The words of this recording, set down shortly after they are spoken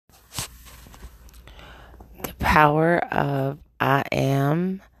power of I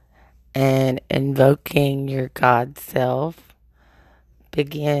am and invoking your God self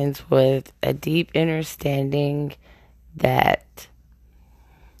begins with a deep understanding that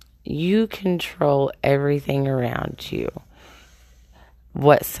you control everything around you.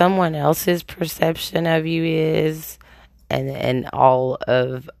 What someone else's perception of you is, and all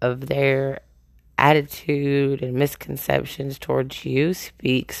of their attitude and misconceptions towards you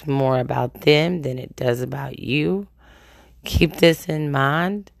speaks more about them than it does about you. Keep this in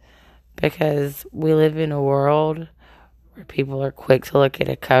mind because we live in a world where people are quick to look at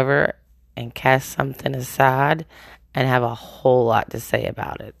a cover and cast something aside and have a whole lot to say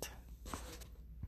about it.